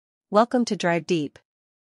Welcome to Drive Deep.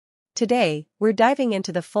 Today, we're diving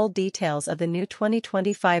into the full details of the new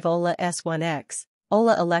 2025 Ola S1 X,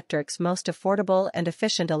 Ola Electric's most affordable and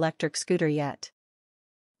efficient electric scooter yet.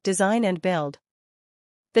 Design and build.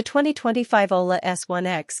 The 2025 Ola S1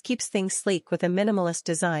 X keeps things sleek with a minimalist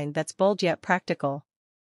design that's bold yet practical.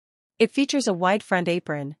 It features a wide front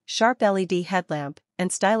apron, sharp LED headlamp, and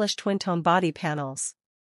stylish twin-tone body panels.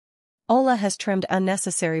 Ola has trimmed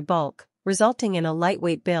unnecessary bulk, resulting in a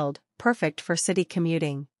lightweight build, perfect for city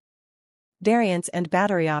commuting. Variants and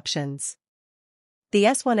battery options. The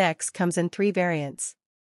S1 X comes in 3 variants.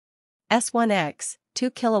 S1 X,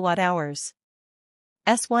 2 kWh.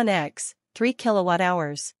 S1 X, 3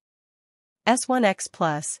 kWh. S1 X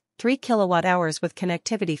Plus, 3 kWh with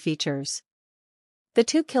connectivity features. The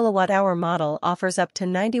 2 kWh model offers up to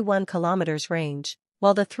 91 km range,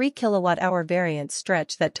 while the 3 kWh variants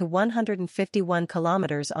stretch that to 151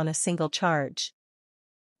 km on a single charge.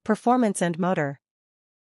 Performance and motor.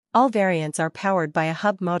 All variants are powered by a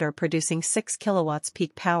hub motor producing 6 kW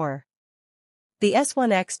peak power. The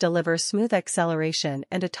S1 X delivers smooth acceleration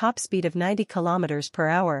and a top speed of 90 km per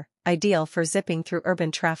hour, ideal for zipping through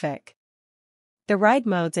urban traffic. The ride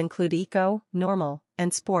modes include Eco, Normal,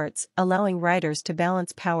 and Sports, allowing riders to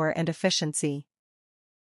balance power and efficiency.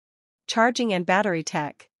 Charging and battery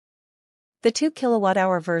tech. The 2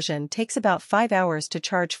 kWh version takes about 5 hours to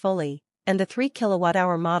charge fully, and the 3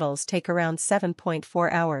 kWh models take around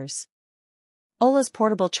 7.4 hours. Ola's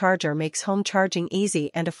portable charger makes home charging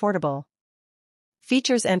easy and affordable.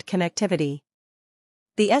 Features and connectivity.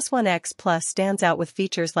 The S1 X Plus stands out with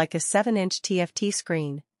features like a 7-inch TFT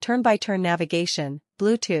screen, turn-by-turn navigation,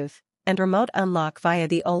 Bluetooth, and remote unlock via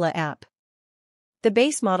the Ola app. The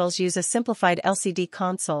base models use a simplified LCD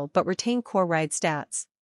console but retain core ride stats.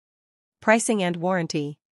 Pricing and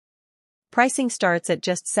warranty. Pricing starts at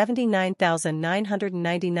just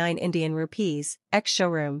 79,999 Indian rupees,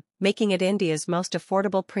 ex-showroom, making it India's most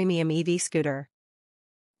affordable premium EV scooter.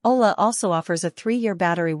 Ola also offers a 3-year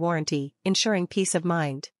battery warranty, ensuring peace of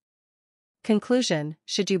mind. Conclusion: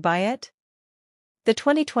 should you buy it? The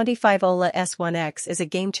 2025 Ola S1 X is a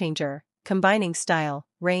game-changer, combining style,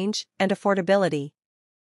 range, and affordability.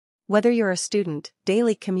 Whether you're a student,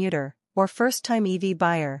 daily commuter, or first-time EV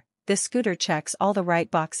buyer, this scooter checks all the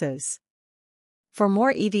right boxes. For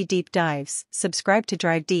more EV deep dives, subscribe to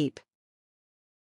Drive Deep.